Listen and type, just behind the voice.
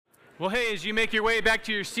Well, hey, as you make your way back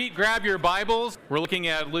to your seat, grab your Bibles. We're looking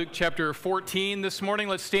at Luke chapter 14 this morning.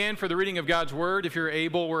 Let's stand for the reading of God's Word. If you're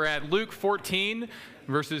able, we're at Luke 14,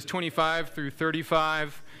 verses 25 through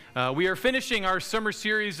 35. We are finishing our summer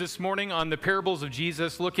series this morning on the parables of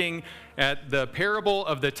Jesus, looking at the parable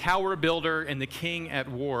of the tower builder and the king at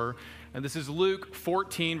war. And this is Luke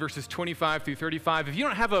 14, verses 25 through 35. If you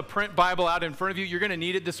don't have a print Bible out in front of you, you're going to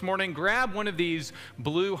need it this morning. Grab one of these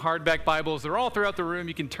blue hardback Bibles. They're all throughout the room.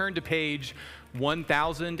 You can turn to page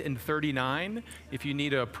 1039. If you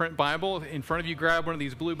need a print Bible in front of you, grab one of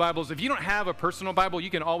these blue Bibles. If you don't have a personal Bible, you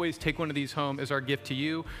can always take one of these home as our gift to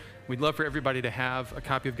you. We'd love for everybody to have a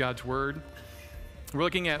copy of God's Word. We're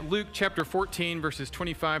looking at Luke chapter 14, verses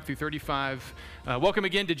 25 through 35. Welcome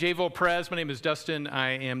again to Jayville Pres. My name is Dustin.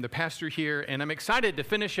 I am the pastor here, and I'm excited to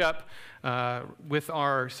finish up with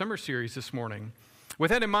our summer series this morning.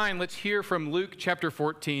 With that in mind, let's hear from Luke chapter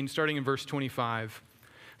 14, starting in verse 25.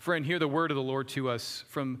 Friend, hear the word of the Lord to us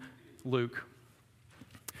from Luke.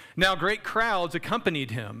 Now great crowds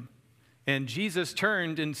accompanied him, and Jesus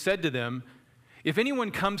turned and said to them, "If anyone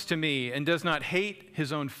comes to me and does not hate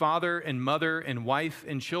his own father and mother and wife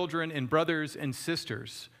and children and brothers and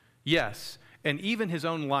sisters, yes, and even his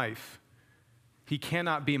own life, he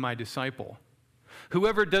cannot be my disciple.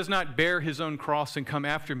 Whoever does not bear his own cross and come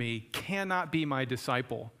after me cannot be my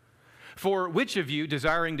disciple. For which of you,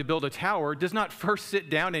 desiring to build a tower, does not first sit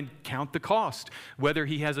down and count the cost, whether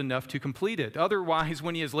he has enough to complete it? Otherwise,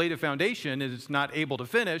 when he has laid a foundation and is not able to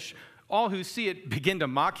finish, all who see it begin to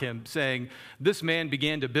mock him, saying, 'This man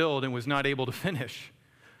began to build and was not able to finish.'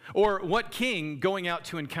 Or what king, going out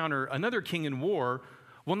to encounter another king in war,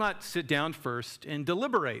 will not sit down first and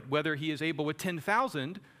deliberate whether he is able with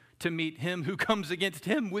 10,000 to meet him who comes against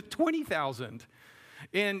him with 20,000?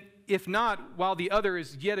 And if not, while the other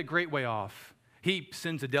is yet a great way off, he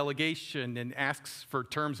sends a delegation and asks for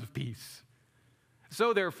terms of peace.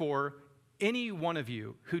 So therefore, any one of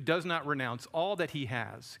you who does not renounce all that he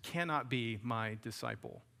has cannot be my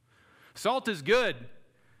disciple. Salt is good,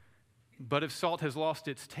 but if salt has lost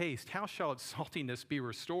its taste, how shall its saltiness be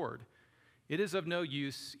restored? It is of no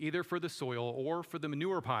use either for the soil or for the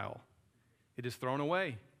manure pile. It is thrown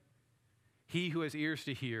away. He who has ears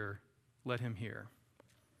to hear, let him hear."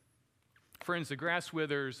 Friends, the grass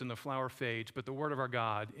withers and the flower fades, but the word of our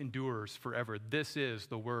God endures forever. This is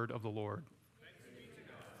the word of the Lord.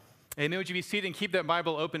 Amen. Would you be seated and keep that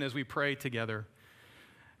Bible open as we pray together?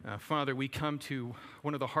 Father, we come to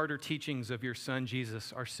one of the harder teachings of your Son,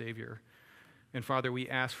 Jesus, our Savior. And Father, we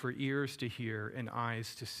ask for ears to hear and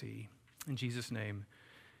eyes to see. In Jesus' name,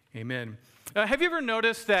 amen. Have you ever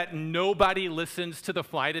noticed that nobody listens to the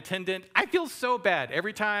flight attendant? I feel so bad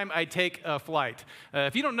every time I take a flight.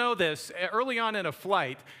 If you don't know this, early on in a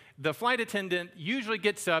flight, the flight attendant usually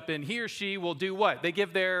gets up and he or she will do what? They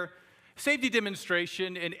give their safety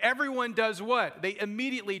demonstration, and everyone does what? They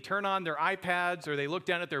immediately turn on their iPads or they look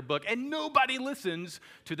down at their book, and nobody listens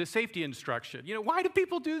to the safety instruction. You know, why do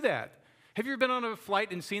people do that? Have you ever been on a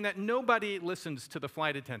flight and seen that? Nobody listens to the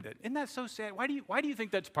flight attendant. Isn't that so sad? Why do you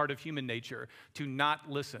think that's part of human nature, to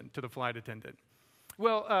not listen to the flight attendant?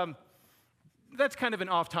 Well, that's kind of an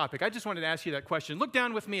off topic. I just wanted to ask you that question. Look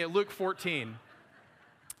down with me at Luke 14.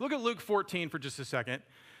 Look at Luke 14 for just a second.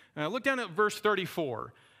 Look down at verse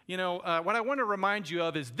 34. You know, what I want to remind you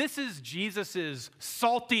of is this is Jesus'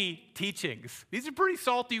 salty teachings. These are pretty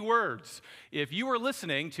salty words. If you were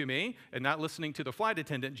listening to me and not listening to the flight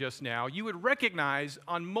attendant just now, you would recognize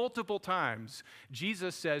on multiple times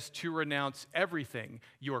Jesus says to renounce everything,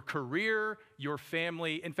 your career, your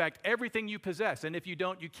family, in fact, everything you possess. And if you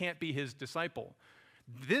don't, you can't be his disciple.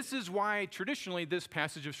 This is why traditionally this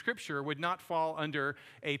passage of Scripture would not fall under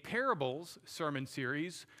a parables sermon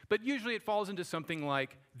series, but usually it falls into something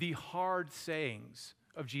like the hard sayings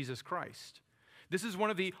of Jesus Christ. This is one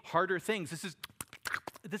of the harder things.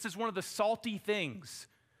 This is one of the salty things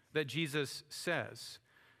that Jesus says.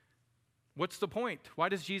 What's the point? Why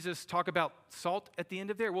does Jesus talk about salt at the end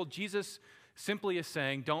of there? Well, Jesus simply is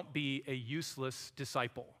saying, don't be a useless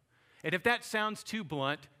disciple. And if that sounds too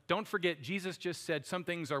blunt, don't forget, Jesus just said some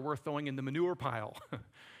things are worth throwing in the manure pile.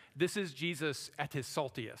 This is Jesus at his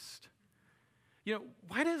saltiest. You know,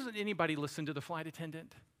 why doesn't anybody listen to the flight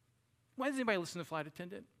attendant? Why doesn't anybody listen to the flight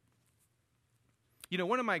attendant? You know,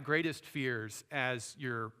 one of my greatest fears as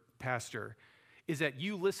your pastor is that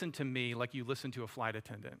you listen to me like you listen to a flight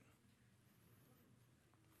attendant.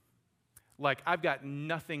 Like, I've got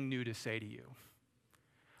nothing new to say to you.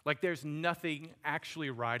 Like there's nothing actually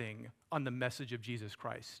riding on the message of Jesus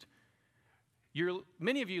Christ.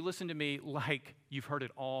 Many of you listen to me like you've heard it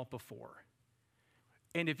all before.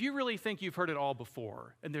 And if you really think you've heard it all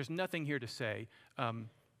before and there's nothing here to say,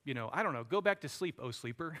 I don't know, go back to sleep, oh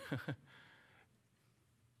sleeper.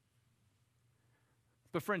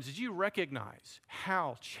 But friends, did you recognize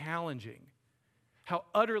how challenging, how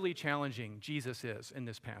utterly challenging Jesus is in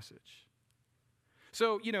this passage?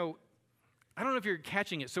 So, I don't know if you're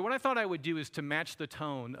catching it. So what I thought I would do is to match the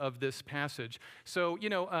tone of this passage. So,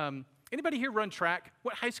 anybody here run track?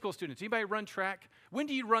 What high school students? Anybody run track? When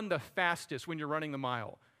do you run the fastest when you're running the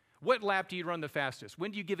mile? What lap do you run the fastest?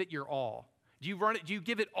 When do you give it your all? Do you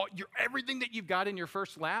give it all, everything that you've got in your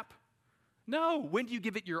first lap? No. When do you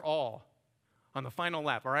give it your all? On the final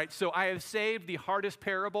lap, all right? So I have saved the hardest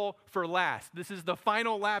parable for last. This is the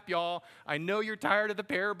final lap, y'all. I know you're tired of the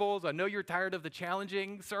parables. I know you're tired of the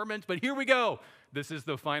challenging sermons, but here we go. This is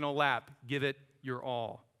the final lap. Give it your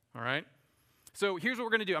all, all So here's what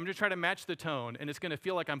we're going to do. I'm going to try to match the tone, and it's going to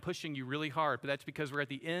feel like I'm pushing you really hard, but that's because we're at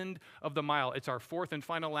the end of the mile. It's our fourth and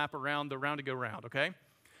final lap around the round to go round, okay?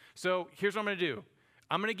 So here's what I'm going to do.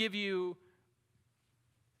 I'm going to give you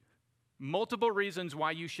multiple reasons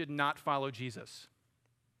why you should not follow Jesus.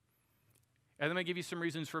 And then I'm going to give you some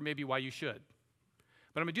reasons for maybe why you should.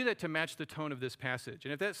 But I'm going to do that to match the tone of this passage.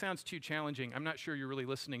 And if that sounds too challenging, I'm not sure you're really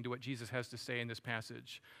listening to what Jesus has to say in this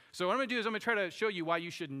passage. So what I'm going to do is I'm going to try to show you why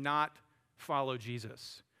you should not follow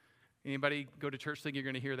Jesus. Anybody go to church think you're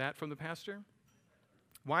going to hear that from the pastor?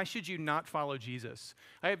 Why should you not follow Jesus?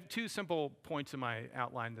 I have two simple points in my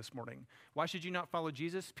outline this morning. Why should you not follow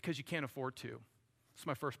Jesus? Because you can't afford to. That's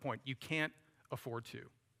my first point. You can't afford to.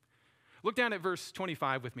 Look down at verse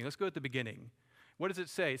 25 with me. Let's go at the beginning. What does it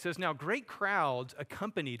say? It says, now great crowds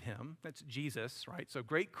accompanied him. That's Jesus, right? So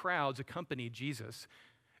great crowds accompanied Jesus.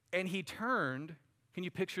 And he turned. Can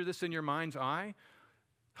you picture this in your mind's eye?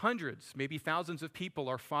 Hundreds, maybe thousands of people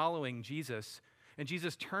are following Jesus. And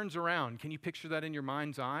Jesus turns around. Can you picture that in your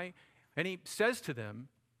mind's eye? And he says to them,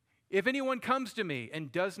 if anyone comes to me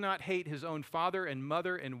and does not hate his own father and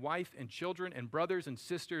mother and wife and children and brothers and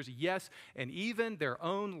sisters, yes, and even their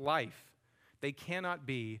own life, they cannot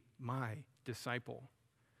be my disciple.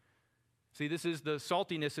 See, this is the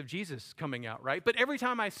saltiness of Jesus coming out, right? But every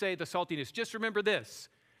time I say the saltiness, just remember this.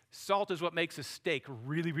 Salt is what makes a steak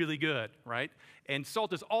really, really good, right? And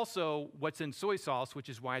salt is also what's in soy sauce, which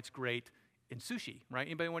is why it's great in sushi, right?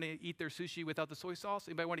 Anybody want to eat their sushi without the soy sauce?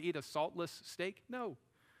 Anybody want to eat a saltless steak? No.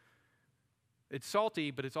 It's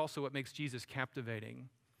salty, but it's also what makes Jesus captivating.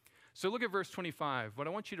 So look at verse 25. What I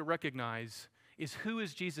want you to recognize is, who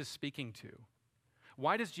is Jesus speaking to?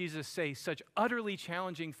 Why does Jesus say such utterly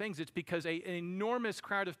challenging things? It's because an enormous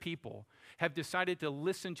crowd of people have decided to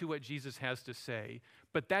listen to what Jesus has to say,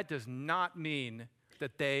 but that does not mean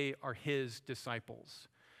that they are his disciples.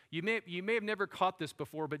 You may have never caught this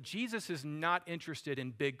before, but Jesus is not interested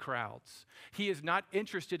in big crowds. He is not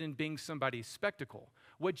interested in being somebody's spectacle.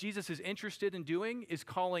 What Jesus is interested in doing is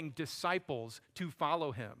calling disciples to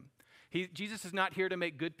follow him. Jesus is not here to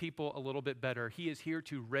make good people a little bit better. He is here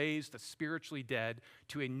to raise the spiritually dead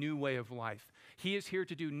to a new way of life. He is here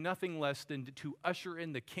to do nothing less than to usher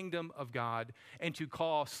in the kingdom of God and to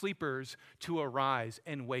call sleepers to arise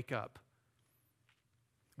and wake up.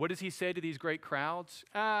 What does he say to these great crowds?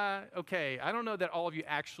 Okay, I don't know that all of you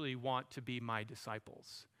actually want to be my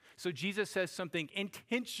disciples. So Jesus says something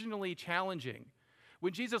intentionally challenging.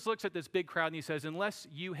 When Jesus looks at this big crowd and he says, unless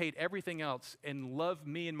you hate everything else and love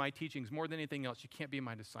me and my teachings more than anything else, you can't be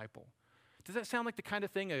my disciple. Does that sound like the kind of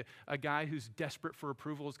thing a guy who's desperate for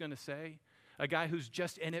approval is going to say? A guy who's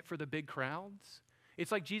just in it for the big crowds?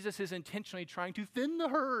 It's like Jesus is intentionally trying to thin the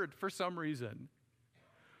herd for some reason.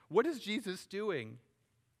 What is Jesus doing?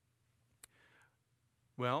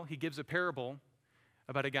 Well, he gives a parable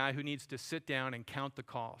about a guy who needs to sit down and count the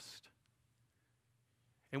cost.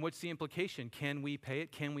 And what's the implication? Can we pay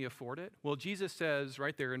it? Can we afford it? Well, Jesus says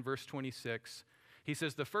right there in verse 26, he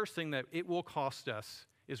says the first thing that it will cost us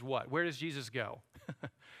is what? Where does Jesus go?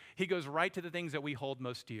 He goes right to the things that we hold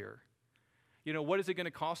most dear. You know, what is it going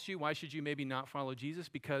to cost you? Why should you maybe not follow Jesus?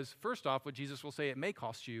 Because first off, what Jesus will say, it may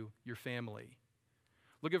cost you your family.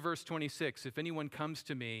 Look at verse 26. If anyone comes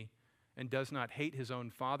to me and does not hate his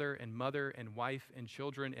own father and mother and wife and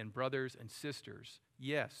children and brothers and sisters,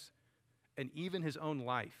 yes, and even his own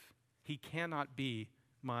life, he cannot be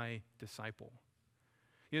my disciple.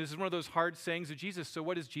 You know, this is one of those hard sayings of Jesus. So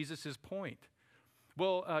what is Jesus' point?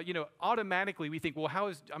 Well, automatically we think, well,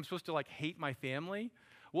 I'm supposed to hate my family?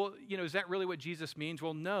 Well, is that really what Jesus means?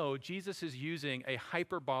 Well, no, Jesus is using a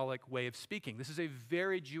hyperbolic way of speaking. This is a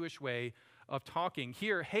very Jewish way of talking.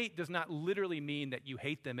 Here, hate does not literally mean that you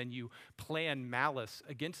hate them and you plan malice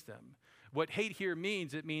against them. What hate here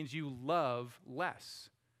means, it means you love less.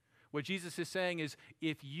 What Jesus is saying is,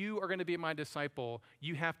 if you are going to be my disciple,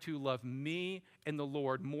 you have to love me and the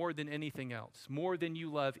Lord more than anything else, more than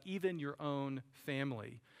you love even your own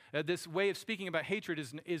family. This way of speaking about hatred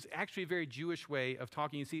is actually a very Jewish way of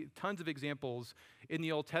talking. You see tons of examples in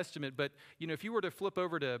the Old Testament, but if you were to flip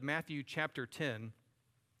over to Matthew chapter 10,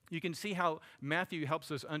 you can see how Matthew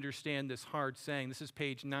helps us understand this hard saying. This is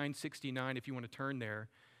page 969 if you want to turn there.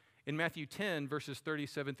 In Matthew 10, verses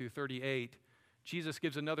 37 through 38, Jesus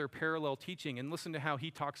gives another parallel teaching, and listen to how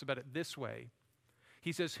he talks about it this way.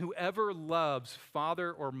 He says, "Whoever loves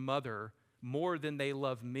father or mother more than they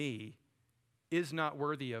love me is not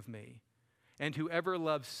worthy of me. And whoever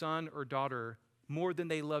loves son or daughter more than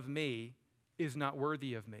they love me is not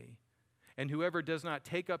worthy of me. And whoever does not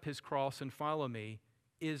take up his cross and follow me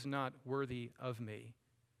is not worthy of me.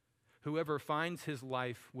 Whoever finds his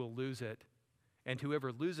life will lose it, and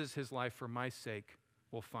whoever loses his life for my sake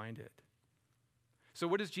will find it." So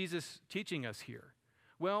what is Jesus teaching us here?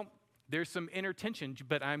 Well, there's some inner tension,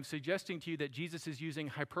 but I'm suggesting to you that Jesus is using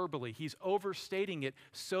hyperbole. He's overstating it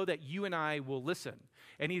so that you and I will listen.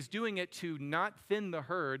 And he's doing it to not thin the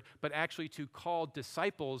herd, but actually to call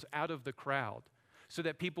disciples out of the crowd so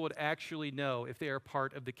that people would actually know if they are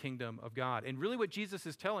part of the kingdom of God. And really what Jesus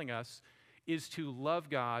is telling us is to love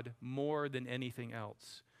God more than anything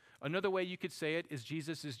else. Another way you could say it is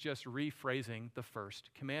Jesus is just rephrasing the first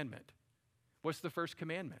commandment. What's the first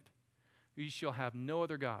commandment? You shall have no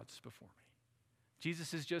other gods before me.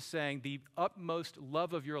 Jesus is just saying the utmost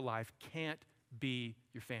love of your life can't be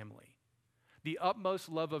your family. The utmost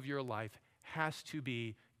love of your life has to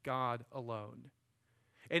be God alone.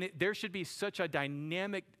 And there should be such a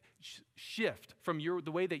dynamic shift from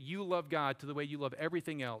the way that you love God to the way you love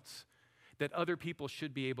everything else that other people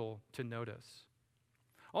should be able to notice.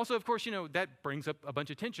 Also, of course, that brings up a bunch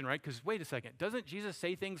of tension, right? Because wait a second, doesn't Jesus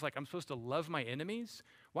say things like, I'm supposed to love my enemies?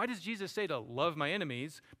 Why does Jesus say to love my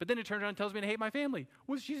enemies, but then it turns around and tells me to hate my family?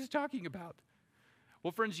 What's Jesus talking about?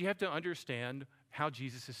 Well, friends, you have to understand how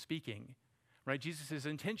Jesus is speaking, right? Jesus is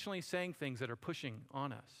intentionally saying things that are pushing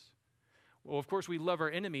on us. Well, of course, we love our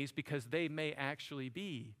enemies because they may actually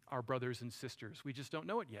be our brothers and sisters. We just don't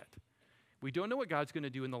know it yet. We don't know what God's going to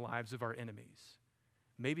do in the lives of our enemies.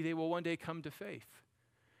 Maybe they will one day come to faith.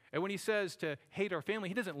 And when he says to hate our family,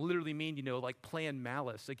 he doesn't literally mean, like plan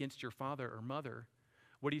malice against your father or mother.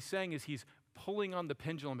 What he's saying is he's pulling on the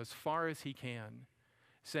pendulum as far as he can,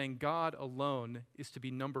 saying God alone is to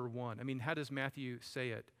be number one. I mean, how does Matthew say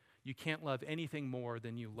it? You can't love anything more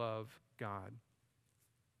than you love God.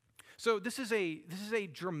 So this is a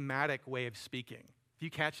dramatic way of speaking. Do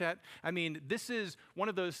you catch that? I mean, this is one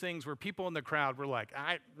of those things where people in the crowd were like,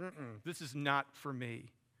 this is not for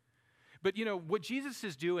me. But what Jesus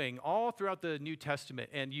is doing all throughout the New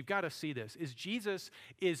Testament, and you've got to see this, is Jesus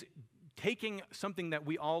is taking something that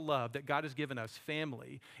we all love, that God has given us,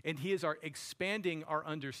 family, and he is expanding our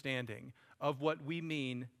understanding of what we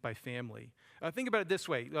mean by family. Think about it this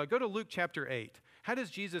way. Go to Luke chapter 8. How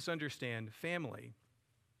does Jesus understand family?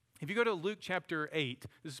 If you go to Luke chapter 8,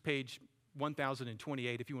 this is page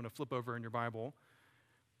 1028 if you want to flip over in your Bible.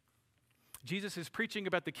 Jesus is preaching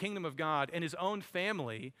about the kingdom of God, and his own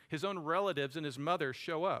family, his own relatives, and his mother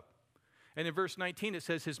show up. And in verse 19, it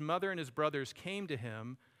says, his mother and his brothers came to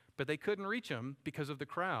him, but they couldn't reach him because of the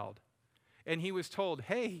crowd. And he was told,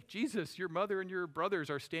 hey, Jesus, your mother and your brothers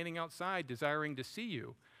are standing outside desiring to see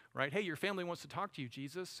you, right? Hey, your family wants to talk to you,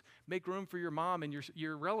 Jesus. Make room for your mom and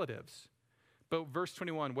your relatives. But verse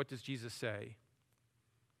 21, what does Jesus say?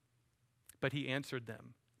 But he answered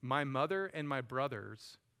them, my mother and my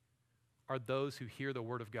brothers are those who hear the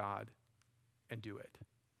word of God and do it.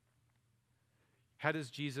 How does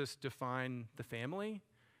Jesus define the family?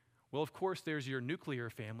 Well, of course, there's your nuclear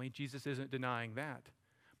family. Jesus isn't denying that.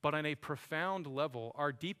 But on a profound level,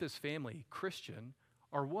 our deepest family, Christian,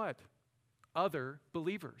 are what? Other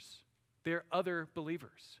believers. They're other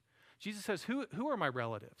believers. Jesus says, who are my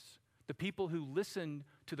relatives? The people who listen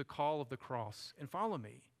to the call of the cross and follow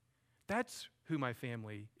me. That's who my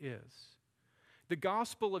family is. The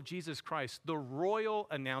gospel of Jesus Christ, the royal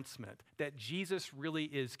announcement that Jesus really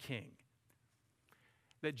is king,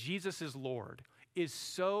 that Jesus is Lord, is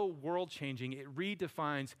so world-changing, it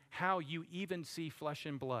redefines how you even see flesh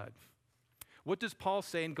and blood. What does Paul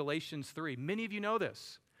say in Galatians 3? Many of you know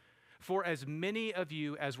this. For as many of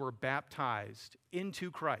you as were baptized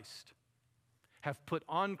into Christ have put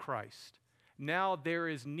on Christ. Now there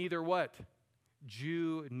is neither what?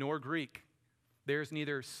 Jew nor Greek. There's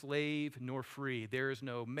neither slave nor free. There is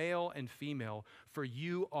no male and female, for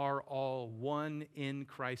you are all one in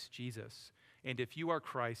Christ Jesus. And if you are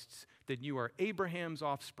Christ's, then you are Abraham's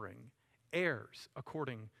offspring, heirs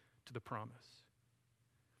according to the promise.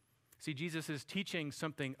 See, Jesus is teaching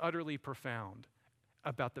something utterly profound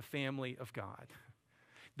about the family of God.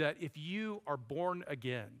 That if you are born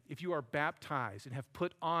again, if you are baptized and have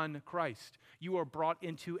put on Christ, you are brought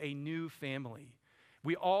into a new family.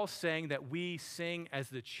 We all sang that we sing as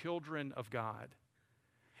the children of God.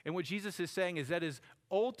 And what Jesus is saying is that is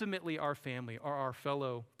ultimately our family, are our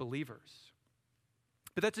fellow believers.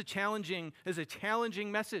 But that's a challenging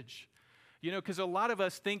message, because a lot of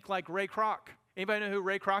us think like Ray Kroc. Anybody know who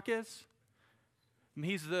Ray Kroc is?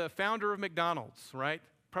 He's the founder of McDonald's, right?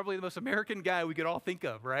 Probably the most American guy we could all think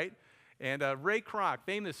of, right? And Ray Kroc,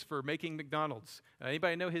 famous for making McDonald's.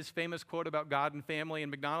 Anybody know his famous quote about God and family and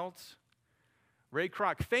McDonald's? Ray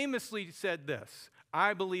Kroc famously said this: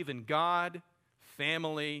 "I believe in God,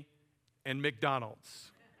 family, and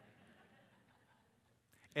McDonald's."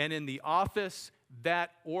 And in the office,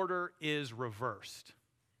 that order is reversed.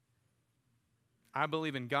 I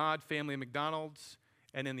believe in God, family, and McDonald's.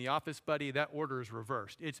 And in the office, buddy, that order is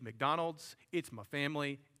reversed. It's McDonald's, it's my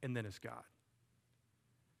family, and then it's God.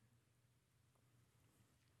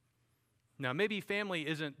 Now, maybe family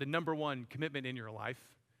isn't the number one commitment in your life.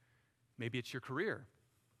 Maybe it's your career.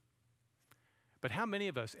 But how many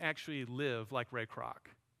of us actually live like Ray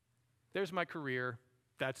Kroc? There's my career,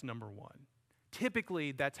 that's number one.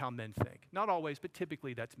 Typically, that's how men think. Not always, but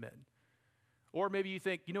typically that's men. Or maybe you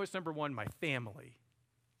think, what's number one? My family.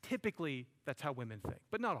 Typically, that's how women think,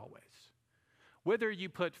 but not always. Whether you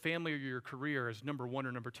put family or your career as number one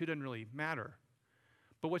or number two doesn't really matter.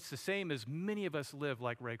 But what's the same is many of us live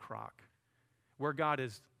like Ray Kroc, where God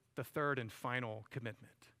is the third and final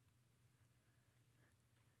commitment.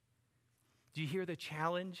 Do you hear the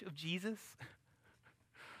challenge of Jesus?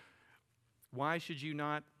 Why should you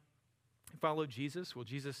not follow Jesus? Well,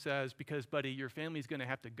 Jesus says, because, buddy, your family's going to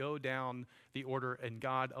have to go down the order, and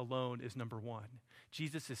God alone is number one.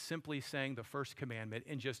 Jesus is simply saying the first commandment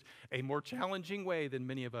in just a more challenging way than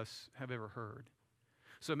many of us have ever heard.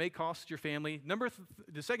 So it may cost your family.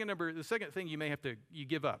 The second thing you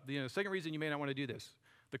give up. The second reason you may not want to do this,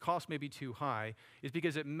 the cost may be too high, is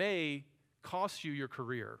because it may cost you your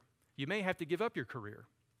career. You may have to give up your career.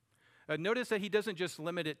 Notice that he doesn't just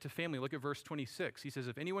limit it to family. Look at verse 26. He says,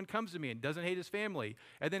 if anyone comes to me and doesn't hate his family,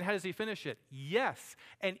 and then how does he finish it? Yes,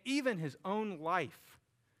 and even his own life,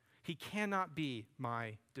 he cannot be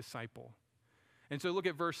my disciple. And so look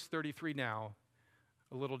at verse 33 now,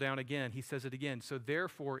 a little down again. He says it again. So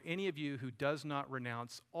therefore, any of you who does not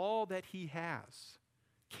renounce all that he has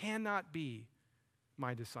cannot be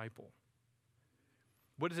my disciple.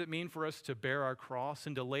 What does it mean for us to bear our cross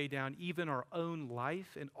and to lay down even our own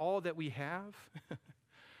life and all that we have?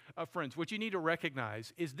 Friends, what you need to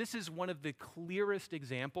recognize is this is one of the clearest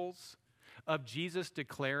examples of Jesus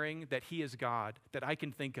declaring that he is God that I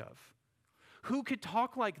can think of. Who could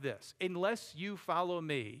talk like this? Unless you follow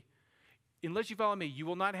me, you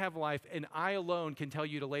will not have life, and I alone can tell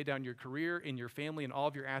you to lay down your career and your family and all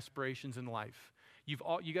of your aspirations in life.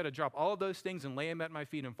 You got to drop all of those things and lay them at my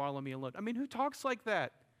feet and follow me alone. I mean, who talks like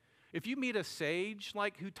that? If you meet a sage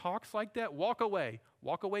who talks like that, walk away.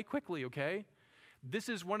 Walk away quickly, okay? This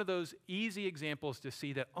is one of those easy examples to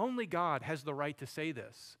see that only God has the right to say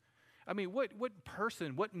this. I mean, what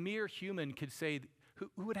person, what mere human could say, who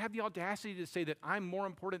would have the audacity to say that I'm more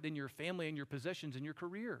important than your family and your possessions and your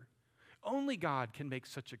career? Only God can make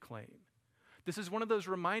such a claim. This is one of those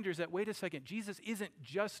reminders that, wait a second, Jesus isn't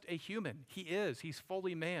just a human. He's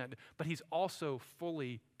fully man, but he's also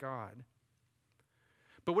fully God.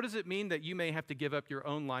 But what does it mean that you may have to give up your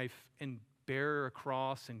own life and bear a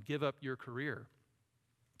cross and give up your career?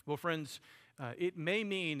 Well, friends, it may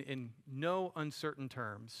mean in no uncertain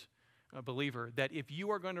terms, a believer, that if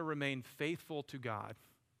you are going to remain faithful to God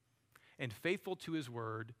and faithful to his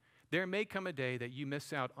word, there may come a day that you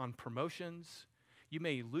miss out on promotions. You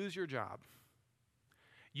may lose your job.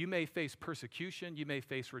 You may face persecution. You may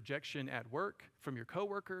face rejection at work from your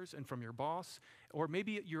coworkers and from your boss, or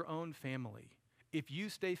maybe your own family. If you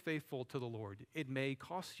stay faithful to the Lord, it may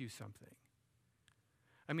cost you something.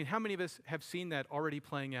 I mean, how many of us have seen that already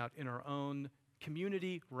playing out in our own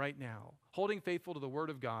community right now? Holding faithful to the Word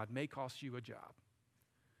of God may cost you a job.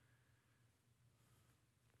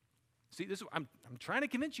 See, I'm trying to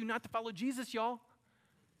convince you not to follow Jesus, y'all.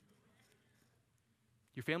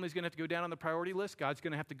 Your family's going to have to go down on the priority list. God's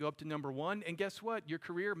going to have to go up to number one. And guess what? Your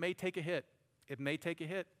career may take a hit. It may take a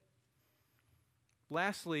hit.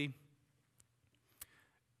 Lastly,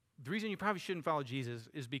 the reason you probably shouldn't follow Jesus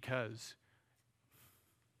is because,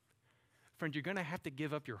 friend, you're going to have to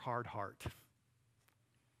give up your hard heart.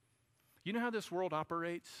 You know how this world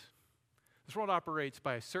operates? This world operates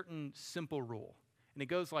by a certain simple rule. And it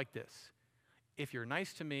goes like this. If you're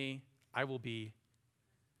nice to me, I will be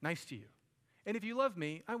nice to you. And if you love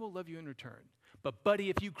me, I will love you in return. But buddy,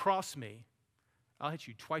 if you cross me, I'll hit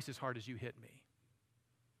you twice as hard as you hit me.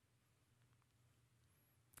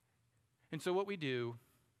 And so what we do,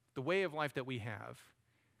 the way of life that we have,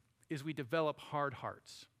 is we develop hard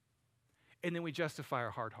hearts. And then we justify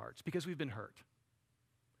our hard hearts because we've been hurt.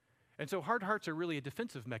 And so hard hearts are really a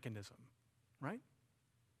defensive mechanism, right?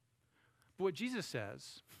 But what Jesus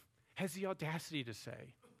says, has the audacity to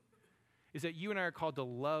say, is that you and I are called to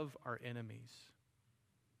love our enemies.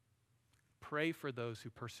 Pray for those who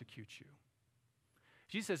persecute you.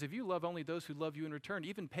 Jesus says, if you love only those who love you in return,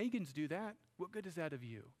 even pagans do that, what good is that of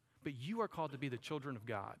you? But you are called to be the children of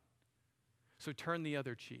God. So turn the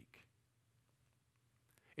other cheek.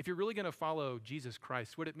 If you're really going to follow Jesus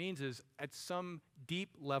Christ, what it means is at some deep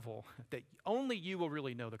level that only you will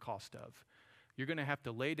really know the cost of, you're going to have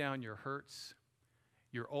to lay down your hurts,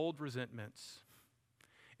 your old resentments,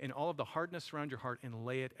 and all of the hardness around your heart and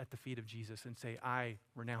lay it at the feet of Jesus and say, I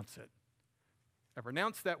renounce it. I've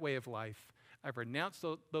renounced that way of life. I've renounced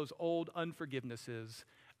those old unforgivenesses.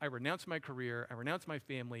 I renounce my career. I renounce my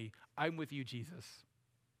family. I'm with you, Jesus.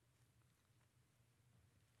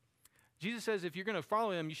 Jesus says if you're going to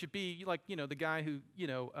follow him, you should be like, the guy who,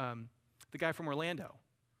 the guy from Orlando.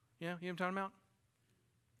 You know what I'm talking about?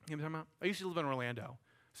 You know what I'm talking about? I used to live in Orlando.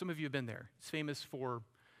 Some of you have been there. It's famous for,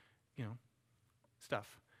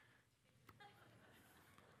 stuff.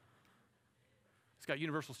 It's got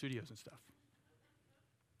Universal Studios and stuff.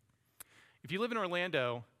 If you live in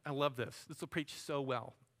Orlando, I love this. This will preach so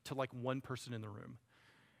well to like one person in the room.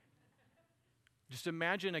 Just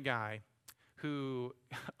imagine a guy who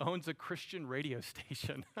owns a Christian radio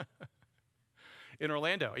station in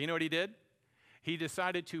Orlando. You know what he did? He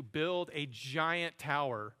decided to build a giant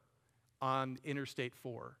tower on Interstate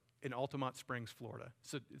 4 in Altamont Springs, Florida.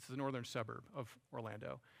 So it's the northern suburb of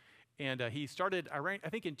Orlando. And he started, I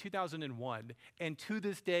think, in 2001. And to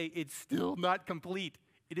this day, it's still not complete.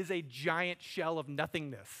 It is a giant shell of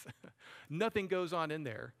nothingness. Nothing goes on in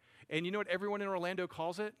there. And you know what everyone in Orlando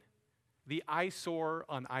calls it? The eyesore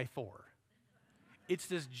on I-4. It's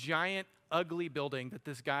this giant, ugly building that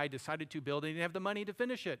this guy decided to build, and he didn't have the money to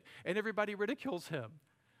finish it. And everybody ridicules him,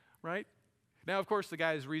 right? Now, of course, the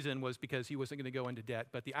guy's reason was because he wasn't going to go into debt.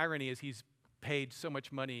 But the irony is he's paid so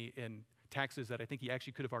much money in taxes that I think he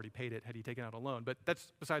actually could have already paid it had he taken out a loan. But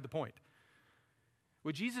that's beside the point.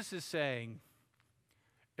 What Jesus is saying,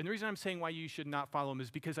 and the reason I'm saying why you should not follow him is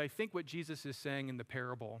because I think what Jesus is saying in the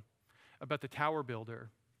parable about the tower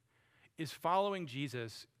builder is following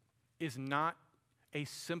Jesus is not a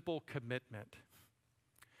simple commitment.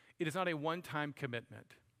 It is not a one-time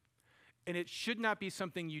commitment. And it should not be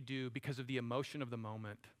something you do because of the emotion of the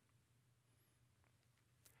moment.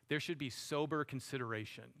 There should be sober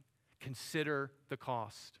consideration. Consider the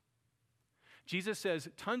cost. Jesus says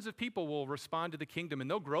tons of people will respond to the kingdom and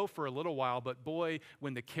they'll grow for a little while, but boy,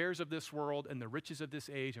 when the cares of this world and the riches of this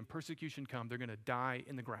age and persecution come, they're going to die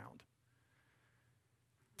in the ground.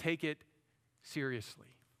 Take it seriously.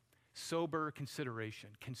 Sober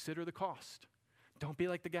consideration. Consider the cost. Don't be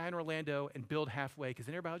like the guy in Orlando and build halfway, because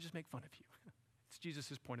then everybody will just make fun of you. It's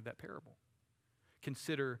Jesus' point of that parable.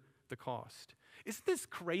 Consider the cost. Isn't this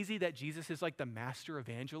crazy that Jesus is like the master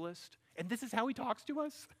evangelist? And this is how he talks to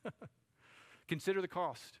us? Consider the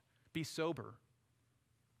cost. Be sober.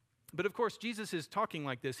 But of course, Jesus is talking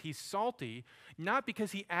like this. He's salty, not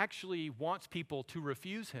because he actually wants people to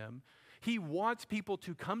refuse him. He wants people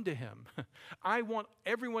to come to him. I want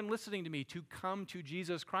everyone listening to me to come to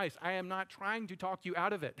Jesus Christ. I am not trying to talk you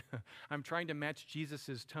out of it. I'm trying to match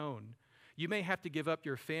Jesus' tone. You may have to give up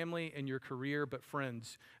your family and your career, but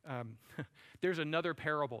friends, there's another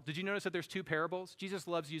parable. Did you notice that there's two parables? Jesus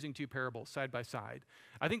loves using two parables side by side.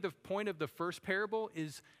 I think the point of the first parable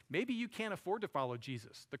is maybe you can't afford to follow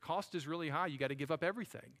Jesus. The cost is really high. You got to give up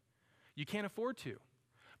everything. You can't afford to.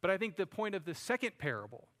 But I think the point of the second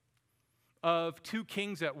parable of two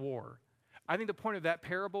kings at war, I think the point of that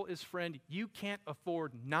parable is, friend, you can't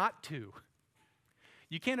afford not to.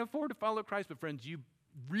 You can't afford to follow Christ, but friends, you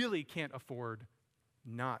really can't afford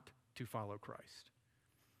not to follow Christ.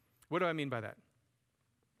 What do I mean by that?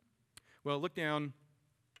 Well, look down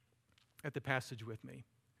at the passage with me.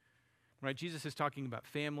 Right? Jesus is talking about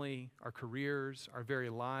family, our careers, our very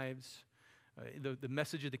lives. The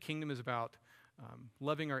message of the kingdom is about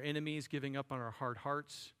loving our enemies, giving up on our hard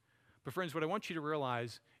hearts. But friends, what I want you to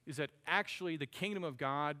realize is that actually the kingdom of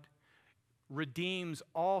God redeems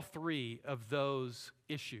all three of those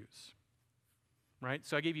issues. Right?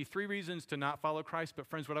 So I gave you three reasons to not follow Christ, but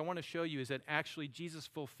friends, what I want to show you is that actually Jesus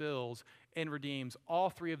fulfills and redeems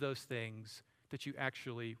all three of those things that you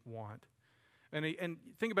actually want. And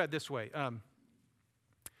think about it this way.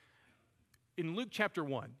 in Luke chapter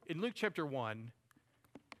 1,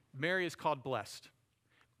 Mary is called blessed.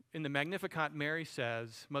 In the Magnificat, Mary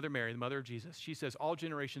says, Mother Mary, the mother of Jesus, she says, all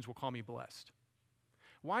generations will call me blessed.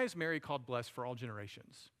 Why is Mary called blessed for all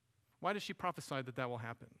generations? Why does she prophesy that that will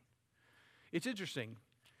happen? It's interesting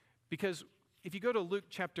because if you go to Luke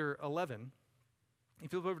chapter 11,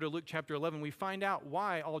 if you look over to Luke chapter 11, we find out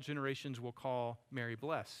why all generations will call Mary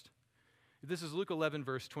blessed. This is Luke 11,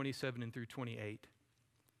 verse 27 and through 28.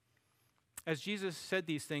 As Jesus said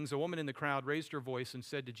these things, a woman in the crowd raised her voice and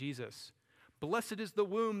said to Jesus, "Blessed is the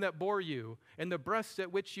womb that bore you and the breasts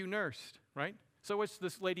at which you nursed," right? So what's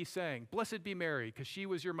this lady saying? Blessed be Mary, because she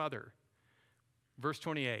was your mother. Verse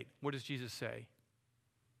 28, what does Jesus say?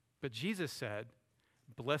 But Jesus said,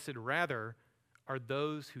 "Blessed rather are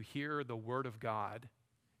those who hear the word of God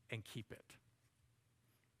and keep it."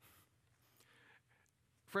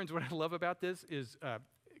 Friends, what I love about this is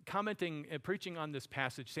commenting and preaching on this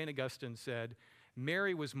passage, St. Augustine said,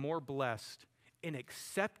 Mary was more blessed in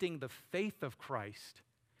accepting the faith of Christ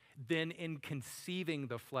than in conceiving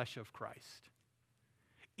the flesh of Christ.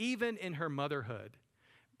 Even in her motherhood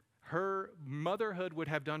would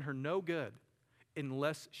have done her no good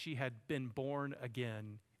unless she had been born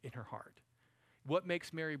again in her heart. What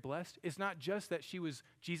makes Mary blessed is not just that she was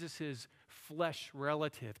Jesus' flesh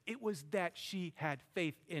relative. It was that she had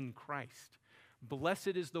faith in Christ. Blessed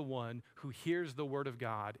is the one who hears the word of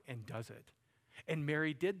God and does it. And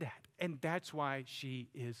Mary did that, and that's why she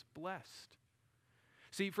is blessed.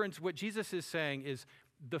 See, friends, what Jesus is saying is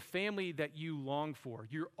the family that you long for,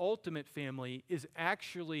 your ultimate family, is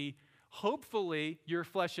actually, hopefully, your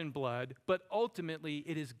flesh and blood, but ultimately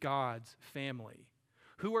it is God's family.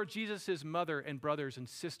 Who are Jesus' mother and brothers and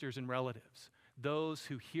sisters and relatives? Those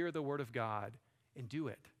who hear the word of God and do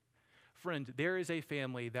it. Friend, there is a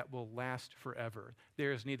family that will last forever.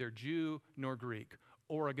 There is neither Jew nor Greek,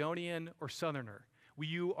 Oregonian or Southerner.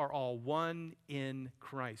 You are all one in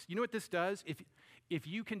Christ. You know what this does? If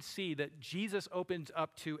you can see that Jesus opens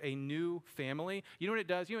up to a new family, you know what it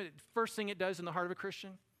does? You know what the first thing it does in the heart of a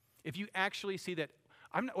Christian? If you actually see that,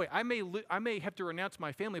 I may have to renounce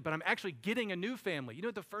my family, but I'm actually getting a new family. You know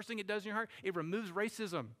what the first thing it does in your heart? It removes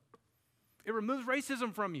racism. It removes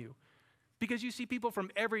racism from you. Because you see people from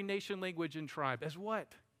every nation, language, and tribe as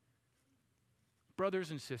what? Brothers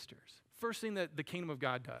and sisters. First thing that the kingdom of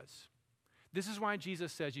God does. This is why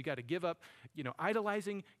Jesus says you got to give up,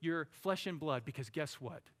 idolizing your flesh and blood, because guess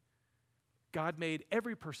what? God made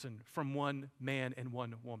every person from one man and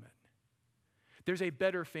one woman. There's a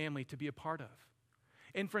better family to be a part of.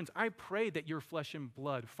 And friends, I pray that your flesh and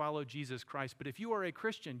blood follow Jesus Christ. But if you are a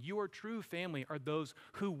Christian, your true family are those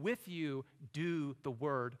who with you do the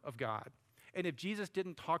word of God. And if Jesus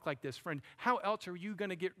didn't talk like this, friend, how else are you going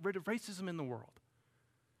to get rid of racism in the world?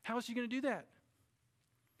 How else are you going to do that?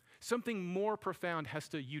 Something more profound has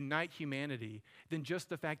to unite humanity than just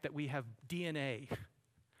the fact that we have DNA.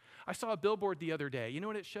 I saw a billboard the other day. You know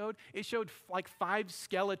what it showed? It showed like 5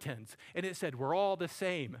 skeletons, and it said, "We're all the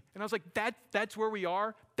same." And I was like, that's where we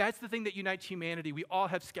are? That's the thing that unites humanity. We all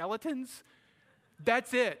have skeletons?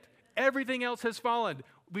 That's it. Everything else has fallen.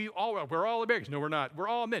 We're all Americans. No, we're not. We're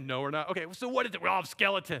all men. No, we're not. Okay, so what is it? We all have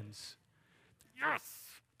skeletons.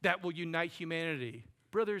 Yes! That will unite humanity.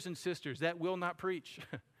 Brothers and sisters, that will not preach.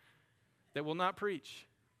 That will not preach.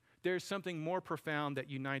 There's something more profound that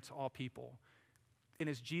unites all people. And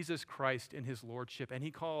it's Jesus Christ and his lordship. And he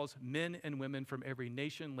calls men and women from every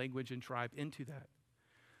nation, language, and tribe into that.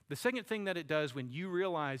 The second thing that it does when you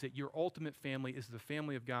realize that your ultimate family is the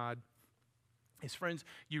family of God is, friends,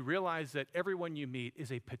 you realize that everyone you meet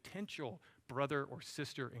is a potential brother or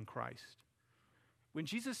sister in Christ. When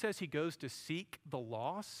Jesus says he goes to seek the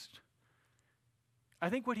lost, I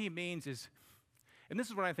think what he means is, and this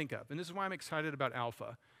is what I think of, and this is why I'm excited about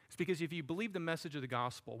Alpha. It's because if you believe the message of the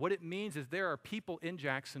gospel, what it means is there are people in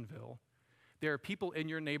Jacksonville, there are people in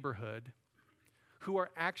your neighborhood who are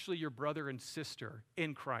actually your brother and sister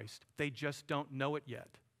in Christ. They just don't know it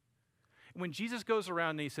yet. When Jesus goes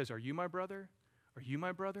around and he says, "Are you my brother? Are you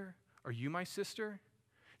my brother? Are you my sister?"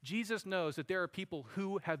 Jesus knows that there are people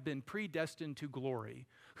who have been predestined to glory,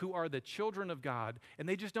 who are the children of God, and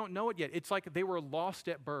they just don't know it yet. It's like they were lost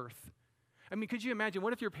at birth. I mean, could you imagine,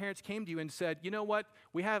 what if your parents came to you and said, "You know what,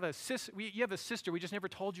 you have a sister, we just never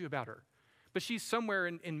told you about her, but she's somewhere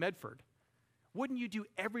in Medford." Wouldn't you do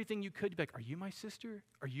everything you could to be like, "Are you my sister?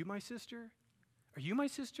 Are you my sister? Are you my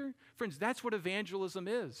sister?" Friends, that's what evangelism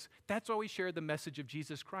is. That's why we share the message of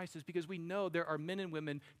Jesus Christ, is because we know there are men and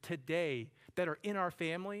women today that are in our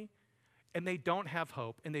family, and they don't have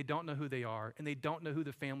hope, and they don't know who they are, and they don't know who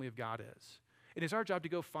the family of God is. It is our job to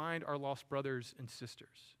go find our lost brothers and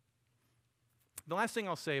sisters. The last thing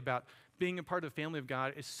I'll say about being a part of the family of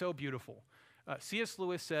God is so beautiful. C.S.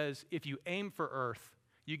 Lewis says, if you aim for earth,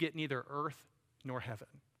 you get neither earth nor heaven.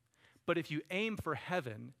 But if you aim for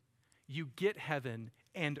heaven, you get heaven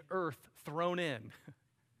and earth thrown in.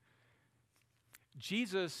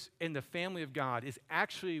 Jesus and the family of God is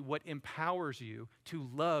actually what empowers you to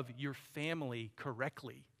love your family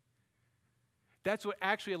correctly. That's what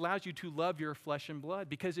actually allows you to love your flesh and blood.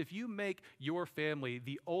 Because if you make your family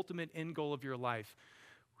the ultimate end goal of your life,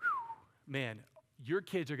 man, your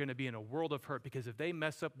kids are going to be in a world of hurt, because if they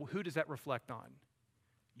mess up, who does that reflect on?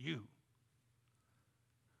 You.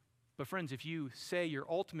 But friends, if you say your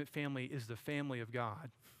ultimate family is the family of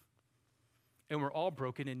God, and we're all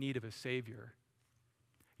broken in need of a Savior,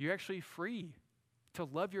 you're actually free to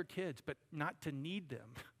love your kids, but not to need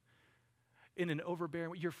them in an overbearing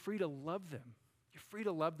way. You're free to love them. You're free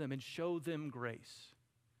to love them and show them grace.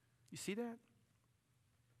 You see that?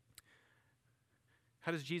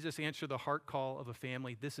 How does Jesus answer the heart call of a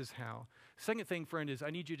family? This is how. Second thing, friend, is I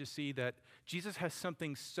need you to see that Jesus has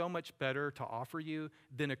something so much better to offer you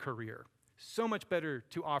than a career. So much better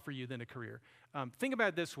to offer you than a career. Think about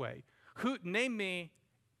it this way. Name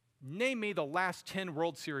me the last 10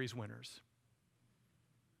 World Series winners.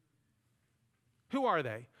 Who are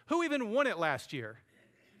they? Who even won it last year?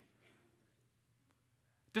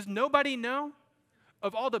 Does nobody know?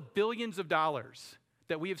 Of all the billions of dollars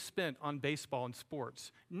that we have spent on baseball and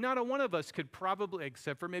sports, not a one of us could probably,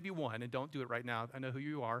 except for maybe one, and don't do it right now, I know who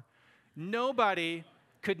you are, nobody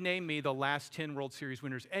could name me the last 10 World Series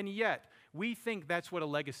winners, and yet we think that's what a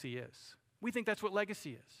legacy is. We think that's what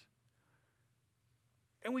legacy is.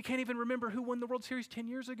 And we can't even remember who won the World Series 10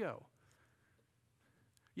 years ago.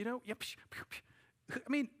 You know, I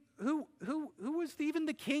mean, who was even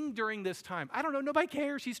the king during this time? I don't know, nobody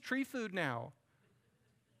cares, he's tree food now.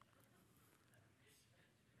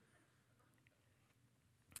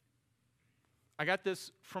 I got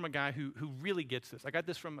this from a guy who really gets this. I got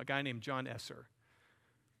this from a guy named John Esser.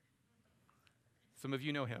 Some of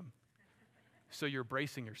you know him. So you're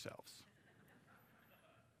bracing yourselves.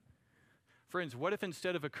 Friends, what if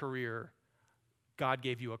instead of a career, God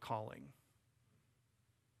gave you a calling?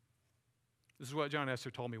 This is what John Esser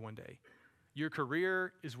told me one day. Your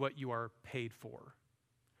career is what you are paid for.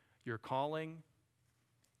 Your calling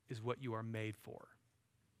is what you are made for.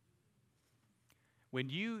 When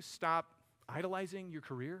you stop idolizing your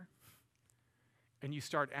career and you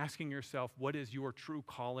start asking yourself, what is your true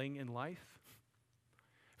calling in life?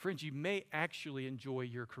 Friends, you may actually enjoy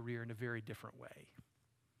your career in a very different way,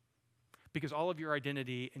 because all of your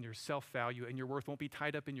identity and your self-value and your worth won't be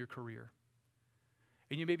tied up in your career.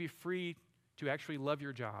 And you may be free to actually love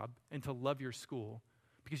your job and to love your school,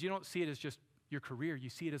 because you don't see it as just your career, you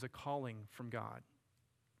see it as a calling from God.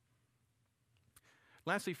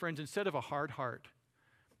 Lastly, friends, instead of a hard heart,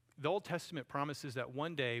 the Old Testament promises that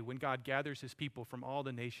one day when God gathers his people from all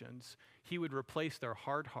the nations, he would replace their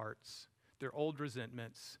hard hearts, their old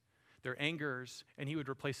resentments, their angers, and he would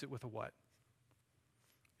replace it with a what?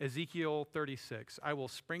 Ezekiel 36, I will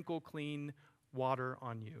sprinkle clean water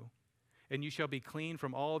on you, and you shall be clean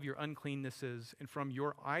from all of your uncleannesses, and from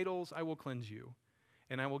your idols I will cleanse you,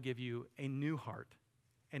 and I will give you a new heart,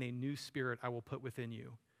 and a new spirit I will put within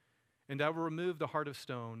you. And I will remove the heart of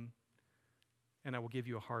stone, and I will give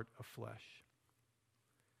you a heart of flesh.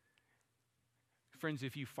 Friends,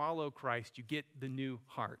 if you follow Christ, you get the new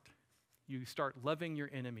heart. You start loving your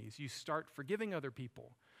enemies. You start forgiving other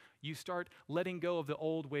people. You start letting go of the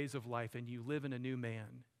old ways of life, and you live in a new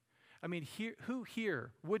man. I mean, who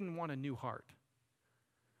here wouldn't want a new heart?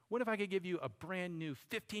 What if I could give you a brand new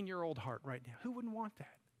 15-year-old heart right now? Who wouldn't want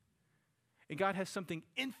that? And God has something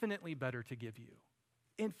infinitely better to give you.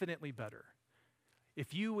 Infinitely better.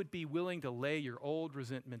 If you would be willing to lay your old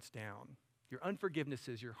resentments down, your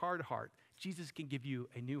unforgivenesses, your hard heart, Jesus can give you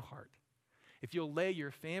a new heart. If you'll lay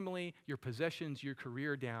your family, your possessions, your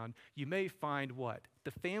career down, you may find what?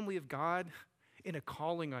 The family of God in a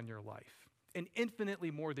calling on your life. And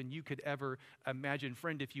infinitely more than you could ever imagine.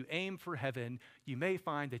 Friend, if you aim for heaven, you may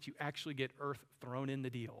find that you actually get earth thrown in the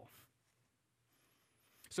deal.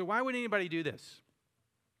 So why would anybody do this?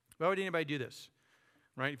 Why would anybody do this?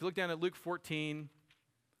 Right? If you look down at Luke 14,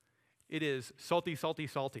 it is salty, salty,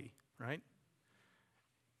 salty, right?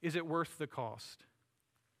 Is it worth the cost?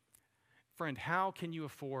 Friend, how can you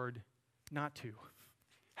afford not to?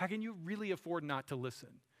 How can you really afford not to listen?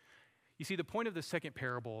 You see, the point of the second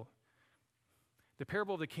parable, the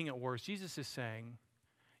parable of the king at war, is Jesus is saying,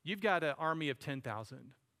 you've got an army of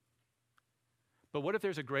 10,000, but what if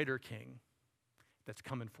there's a greater king that's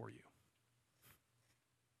coming for you?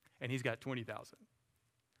 And he's got 20,000.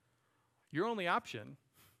 Your only option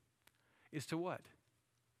is to what?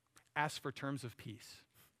 Ask for terms of peace.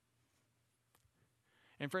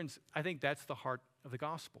 And friends, I think that's the heart of the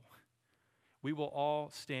gospel. We will all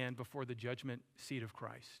stand before the judgment seat of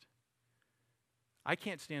Christ. I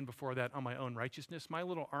can't stand before that on my own righteousness. My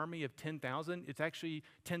little army of 10,000, it's actually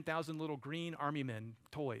 10,000 little green army men,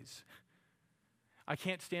 toys. I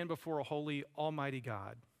can't stand before a holy, almighty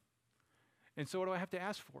God. And so what do I have to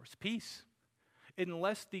ask for? It's peace.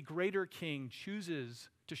 Unless the greater king chooses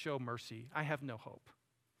to show mercy, I have no hope.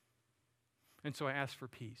 And so I ask for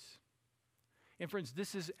peace. And friends,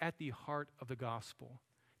 this is at the heart of the gospel.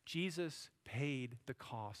 Jesus paid the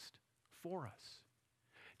cost for us.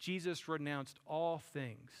 Jesus renounced all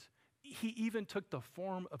things. He even took the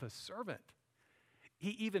form of a servant. He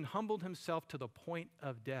even humbled himself to the point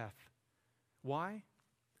of death. Why?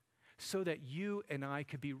 So that you and I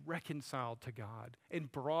could be reconciled to God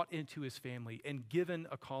and brought into his family and given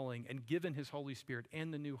a calling and given his Holy Spirit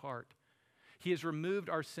and the new heart. He has removed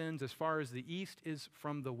our sins as far as the east is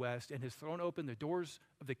from the west and has thrown open the doors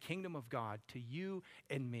of the kingdom of God to you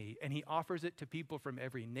and me. And he offers it to people from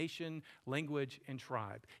every nation, language, and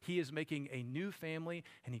tribe. He is making a new family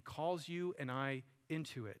and he calls you and I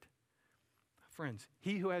into it. Friends,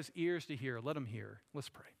 he who has ears to hear, let him hear. Let's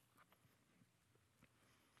pray.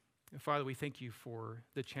 Father, we thank you for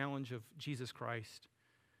the challenge of Jesus Christ.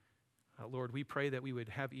 Lord, we pray that we would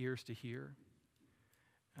have ears to hear.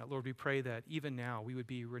 Lord, we pray that even now we would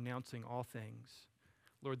be renouncing all things.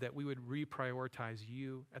 Lord, that we would reprioritize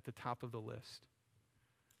you at the top of the list.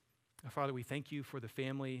 Father, we thank you for the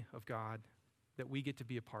family of God that we get to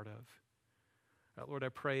be a part of. Lord, I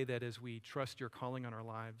pray that as we trust your calling on our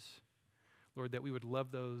lives, Lord, that we would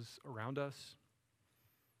love those around us.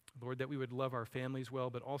 Lord, that we would love our families well,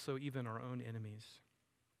 but also even our own enemies.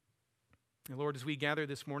 And Lord, as we gather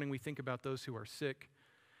this morning, we think about those who are sick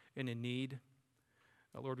and in need.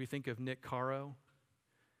 Lord, we think of Nick Caro.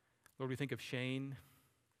 Lord, we think of Shane.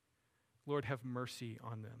 Lord, have mercy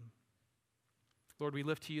on them. Lord, we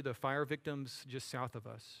lift to you the fire victims just south of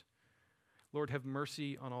us. Lord, have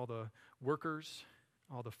mercy on all the workers,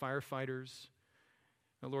 all the firefighters.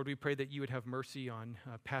 And Lord, we pray that you would have mercy on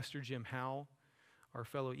Pastor Jim Howell, our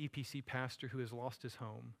fellow EPC pastor who has lost his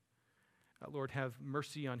home. Lord, have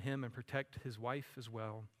mercy on him and protect his wife as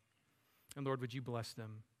well. And Lord, would you bless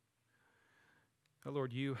them?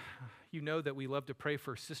 Lord, you know that we love to pray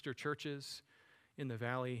for sister churches in the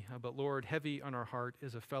valley, but Lord, heavy on our heart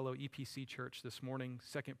is a fellow EPC church this morning,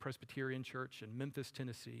 Second Presbyterian Church in Memphis,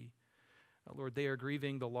 Tennessee. Lord, they are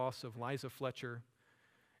grieving the loss of Liza Fletcher,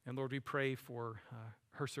 and Lord, we pray for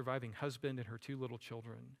her surviving husband and her 2 little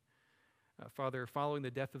children. Father, following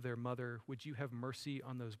the death of their mother, would you have mercy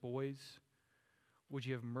on those boys? Would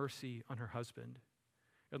you have mercy on her husband?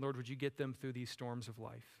 And Lord, would you get them through these storms of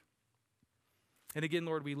life? And again,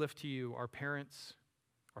 Lord, we lift to you our parents,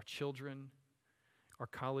 our children, our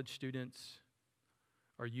college students,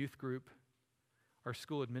 our youth group, our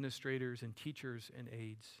school administrators and teachers and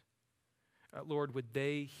aides. Lord, would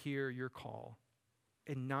they hear your call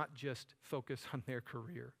and not just focus on their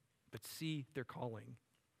career, but see their calling?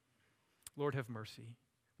 Lord, have mercy.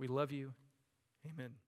 We love you. Amen.